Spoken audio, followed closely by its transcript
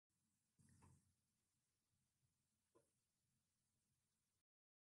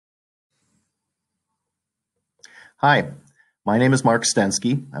Hi, my name is Mark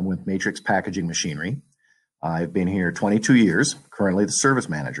Stensky. I'm with Matrix Packaging Machinery. I've been here 22 years, currently the service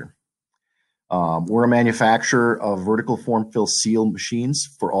manager. We're a manufacturer of vertical form fill seal machines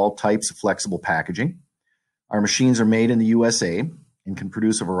for all types of flexible packaging. Our machines are made in the USA and can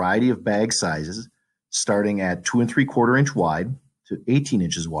produce a variety of bag sizes starting at 2 3/4 inch wide to 18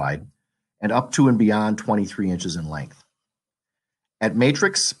 inches wide and up to and beyond 23 inches in length. At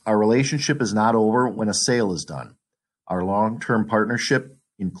Matrix, our relationship is not over when a sale is done. Our long-term partnership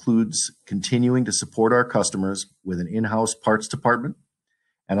includes continuing to support our customers with an in-house parts department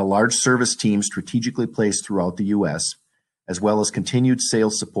and a large service team strategically placed throughout the U.S., as well as continued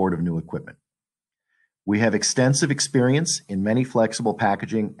sales support of new equipment. We have extensive experience in many flexible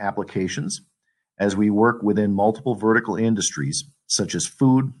packaging applications as we work within multiple vertical industries such as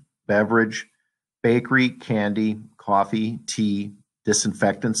food, beverage, bakery, candy, coffee, tea,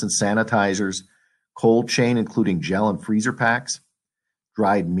 disinfectants and sanitizers, cold chain including gel and freezer packs,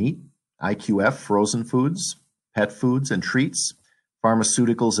 dried meat, IQF frozen foods, pet foods and treats,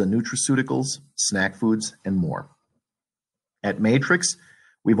 pharmaceuticals and nutraceuticals, snack foods, and more. At Matrix,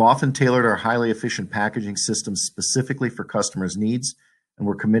 we've often tailored our highly efficient packaging systems specifically for customers' needs, and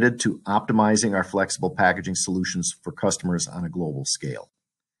we're committed to optimizing our flexible packaging solutions for customers on a global scale.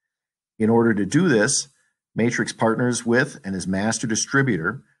 In order to do this, Matrix partners with and is master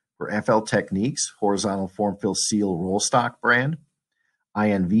distributor for FL Technique's horizontal form fill seal roll stock brand,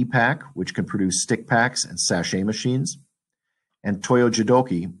 INV Pack, which can produce stick packs and sachet machines, and Toyo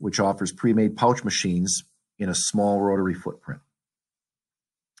Jidoki, which offers pre-made pouch machines in a small rotary footprint.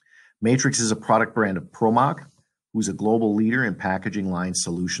 Matrix is a product brand of Promach, who's a global leader in packaging line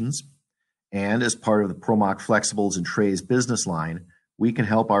solutions, and as part of the Promach Flexibles and Trays business line, we can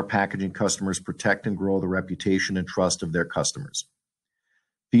help our packaging customers protect and grow the reputation and trust of their customers.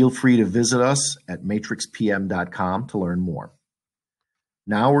 Feel free to visit us at matrixpm.com to learn more.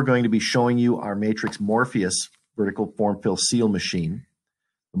 Now we're going to be showing you our Matrix Morpheus vertical form fill seal machine.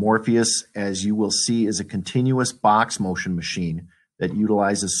 The Morpheus, as you will see, is a continuous box motion machine that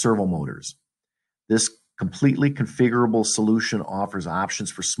utilizes servo motors. This completely configurable solution offers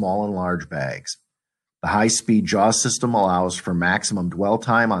options for small and large bags. The high-speed jaw system allows for maximum dwell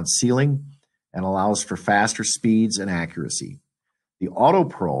time on sealing and allows for faster speeds and accuracy. The Auto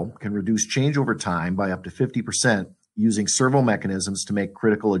Pro can reduce changeover time by up to 50% using servo mechanisms to make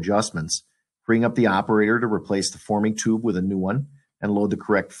critical adjustments, freeing up the operator to replace the forming tube with a new one and load the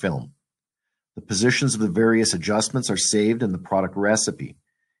correct film. The positions of the various adjustments are saved in the product recipe.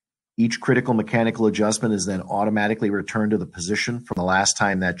 Each critical mechanical adjustment is then automatically returned to the position from the last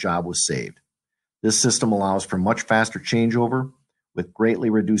time that job was saved. This system allows for much faster changeover with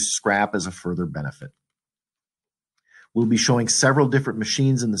greatly reduced scrap as a further benefit. We'll be showing several different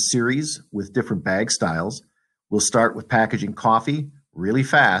machines in the series with different bag styles. We'll start with packaging coffee really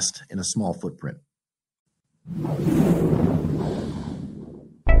fast in a small footprint.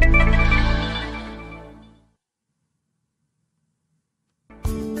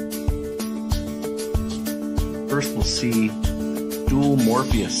 First, we'll see dual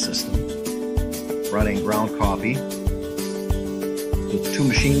Morpheus system running ground coffee with two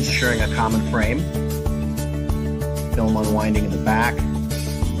machines sharing a common frame. Film unwinding in the back,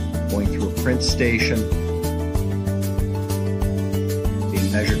 going through a print station,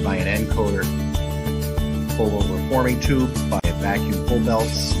 being measured by an encoder, pulled over a forming tube by vacuum pull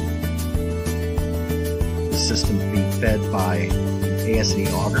belts. The system being fed by an AS&E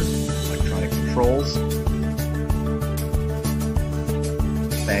auger, electronic controls.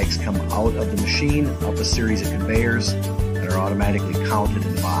 Bags come out of the machine up a series of conveyors that are automatically counted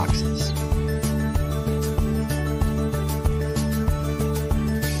in boxes.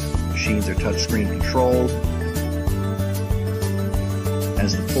 Machines are touchscreen controlled.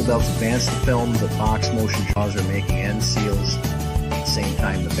 As the pull belts advance the film, the box motion jaws are making end seals. At the same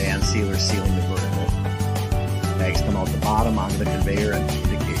time, the band sealer is sealing the vertical. Bags come out the bottom onto the conveyor and into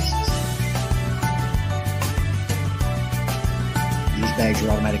the cases. These bags are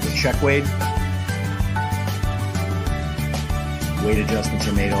automatically check weighed. Weight adjustments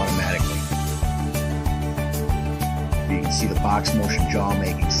are made automatically. You can see the box motion jaw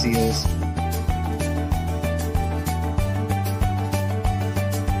making seals.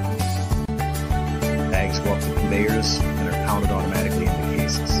 Bags go up the conveyors and are counted automatically in the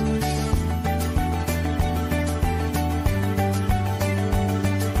cases.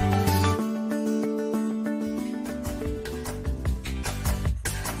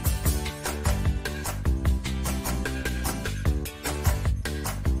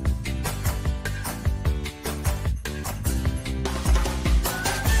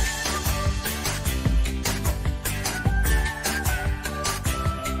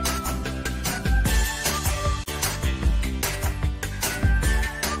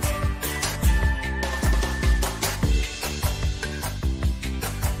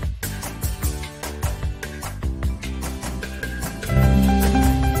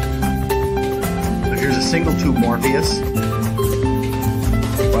 single tube Morpheus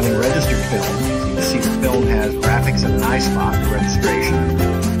running registered film. So you can see the film has graphics and an eye spot for registration.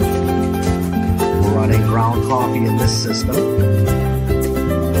 We're running ground coffee in this system.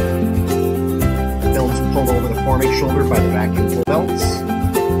 Film's pulled over the forming shoulder by the vacuum pull belts.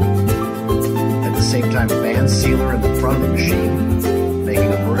 At the same time, a band sealer in the front of the machine,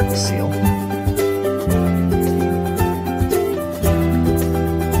 making a vertical seal.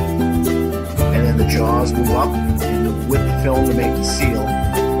 And then the jaws move up with the film to make the seal,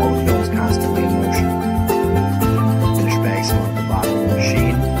 while the film is constantly in motion. Finished bags come at the bottom of the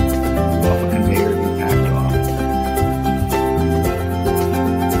machine, up a conveyor to be packed off.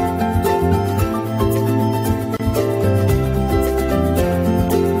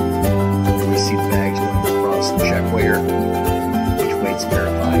 We see the bags going across the check weigher. Each weight's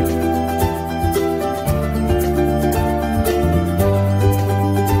verified.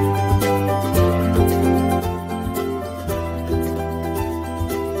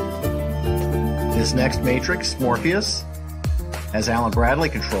 This next Matrix Morpheus has Allen Bradley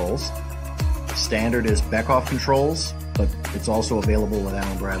controls. Standard is Beckhoff controls, but it's also available with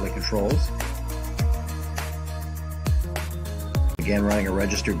Allen Bradley controls. Again, running a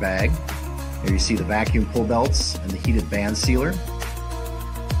registered bag. Here you see the vacuum pull belts and the heated band sealer.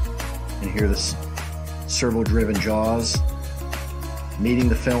 And here the servo-driven jaws meeting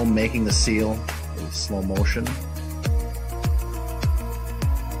the film, making the seal in slow motion.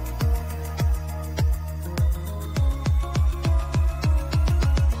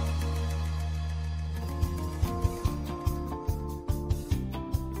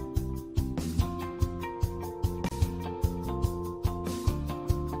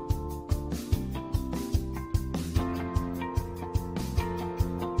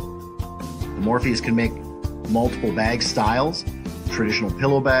 The Morpheus can make multiple bag styles. Traditional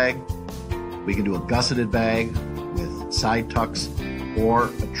pillow bag. We can do a gusseted bag with side tucks, or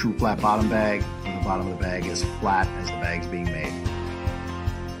a true flat bottom bag, and the bottom of the bag is flat as the bag's being made.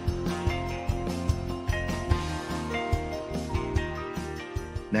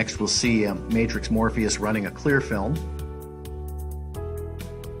 Next we'll see a Matrix Morpheus running a clear film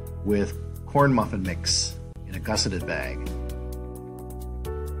with corn muffin mix in a gusseted bag.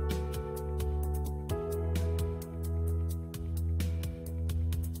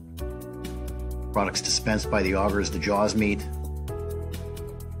 Products dispensed by the auger as the jaws meet.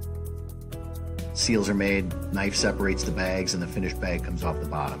 Seals are made, knife separates the bags, and the finished bag comes off the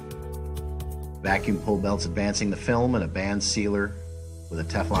bottom. Vacuum pull belts advancing the film, and a band sealer with a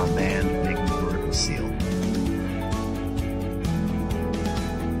Teflon band making the vertical seal.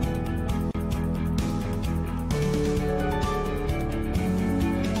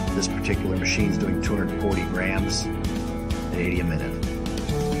 This particular machine is doing 240 grams at 80 a minute.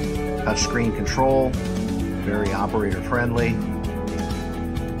 Touchscreen control, very operator friendly.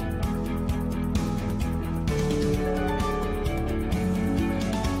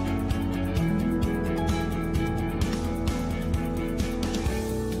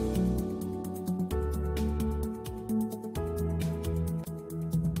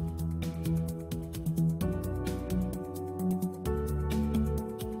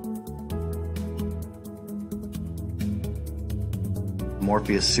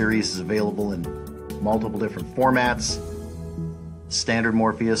 Morpheus series is available in multiple different formats. Standard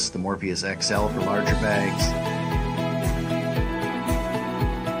Morpheus, the Morpheus XL for larger bags.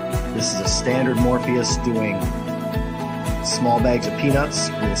 This is a standard Morpheus doing small bags of peanuts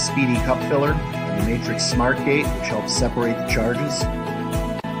with a speedy cup filler and the Matrix Smart Gate, which helps separate the charges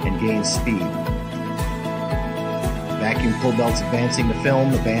and gain speed. Vacuum pull belts advancing the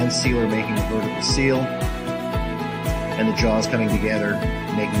film, the band sealer making the vertical seal, and the jaws coming together,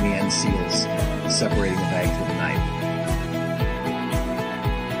 making the end seals, separating the bags with a knife.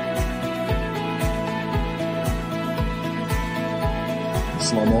 In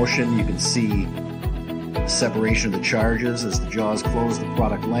slow motion, you can see the separation of the charges as the jaws close, the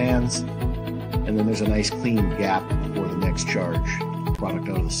product lands, and then there's a nice clean gap before the next charge, product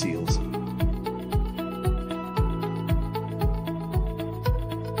out of the seals.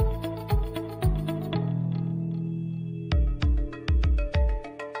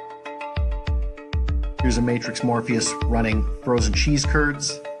 Here's a Matrix Morpheus running frozen cheese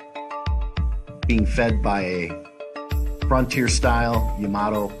curds, being fed by a Frontier-style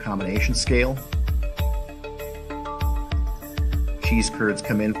Yamato combination scale. Cheese curds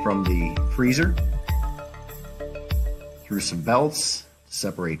come in from the freezer through some belts to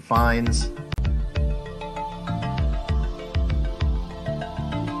separate fines.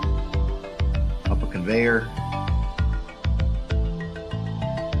 Up a conveyor.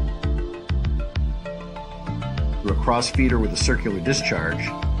 cross feeder with a circular discharge,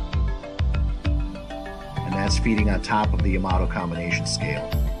 and that's feeding on top of the Yamato combination scale.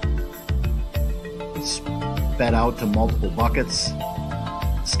 It's fed out to multiple buckets.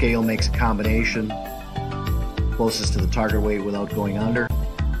 Scale makes a combination closest to the target weight without going under.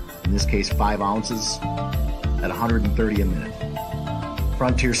 In this case, 5 ounces at 130 a minute.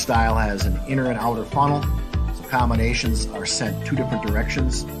 Frontier style has an inner and outer funnel, so combinations are sent 2 different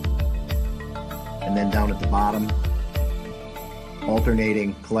directions. And then down at the bottom,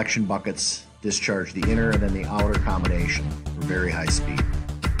 alternating collection buckets discharge the inner and then the outer combination for very high speed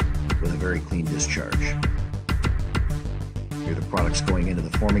with a very clean discharge. Here the product's going into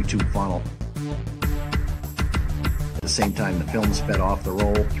the forming tube funnel. At the same time, the film's fed off the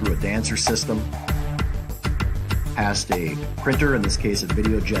roll through a dancer system, past a printer, in this case a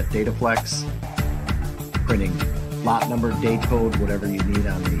VideoJet Dataplex, printing lot number, date code, whatever you need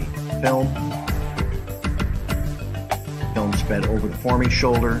on the film. Film's fed over the forming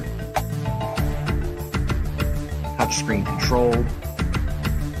shoulder, touchscreen controlled.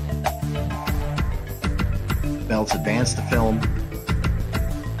 Belts advance the film.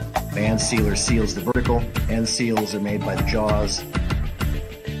 Band sealer seals the vertical. End seals are made by the jaws.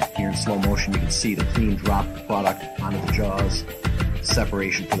 Here in slow motion you can see the clean drop of the product onto the jaws.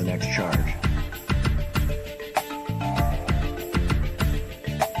 Separation for the next charge.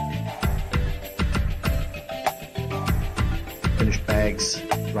 Finished bags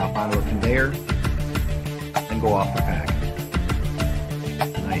drop onto a conveyor and go off the pack.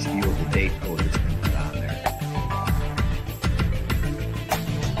 A nice view of the date code that's been put on there.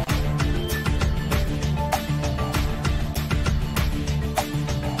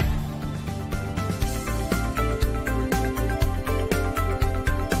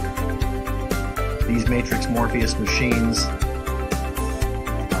 These Matrix Morpheus machines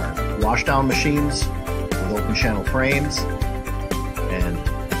are washdown machines with open channel frames and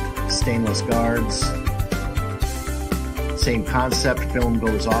stainless guards. Same concept, film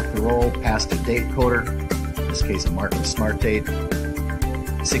goes off the roll past a date coder, in this case a Martin Smart Date.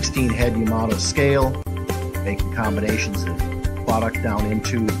 16 head Yamato scale, making combinations of product down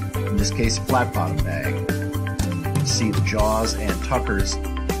into, in this case, a flat bottom bag. You can see the jaws and tuckers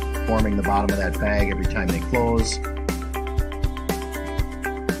forming the bottom of that bag every time they close.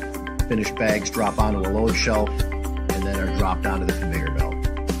 Finished bags drop onto a load shelf and then are dropped onto the conveyor belt.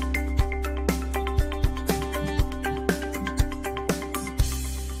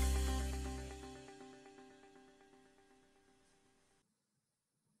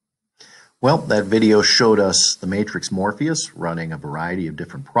 Well, that video showed us the Matrix Morpheus running a variety of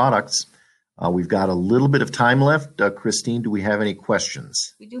different products. We've got a little bit of time left. Christine, do we have any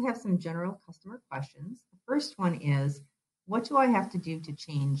questions? We do have some general customer questions. The first one is, what do I have to do to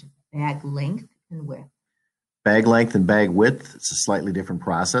change bag length and width? Bag length and bag width, it's a slightly different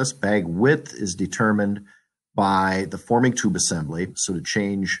process. Bag width is determined by the forming tube assembly. So to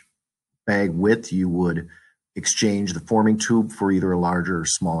change bag width, you would exchange the forming tube for either a larger or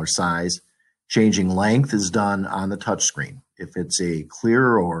smaller size. Changing length is done on the touchscreen. If it's a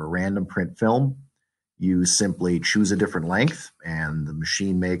clear or random print film, you simply choose a different length and the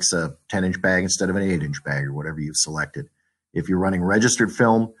machine makes a 10-inch bag instead of an 8-inch bag or whatever you've selected. If you're running registered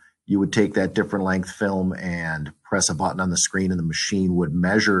film, you would take that different length film and press a button on the screen and the machine would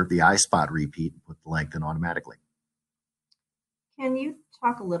measure the eye spot repeat and put the length in automatically. Can you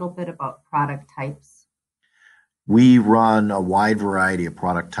talk a little bit about product types? We run a wide variety of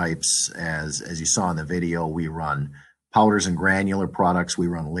product types. As you saw in the video, we run powders and granular products. We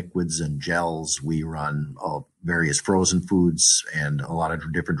run liquids and gels. We run various frozen foods and a lot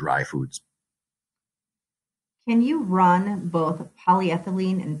of different dry foods. Can you run both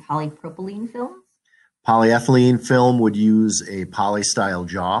polyethylene and polypropylene films? Polyethylene film would use a poly-style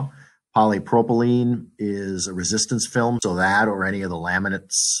jaw. Polypropylene is a resistance film, so that or any of the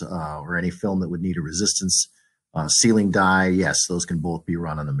laminates or any film that would need a resistance sealing die, yes, those can both be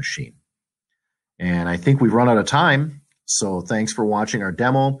run on the machine. And I think we've run out of time, so thanks for watching our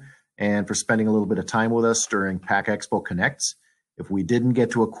demo and for spending a little bit of time with us during Pack Expo Connects. If we didn't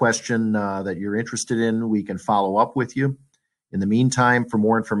get to a question that you're interested in, we can follow up with you. In the meantime, for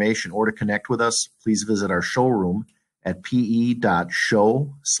more information or to connect with us, please visit our showroom at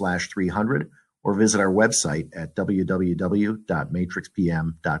pe.show/300 or visit our website at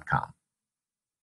www.matrixpm.com.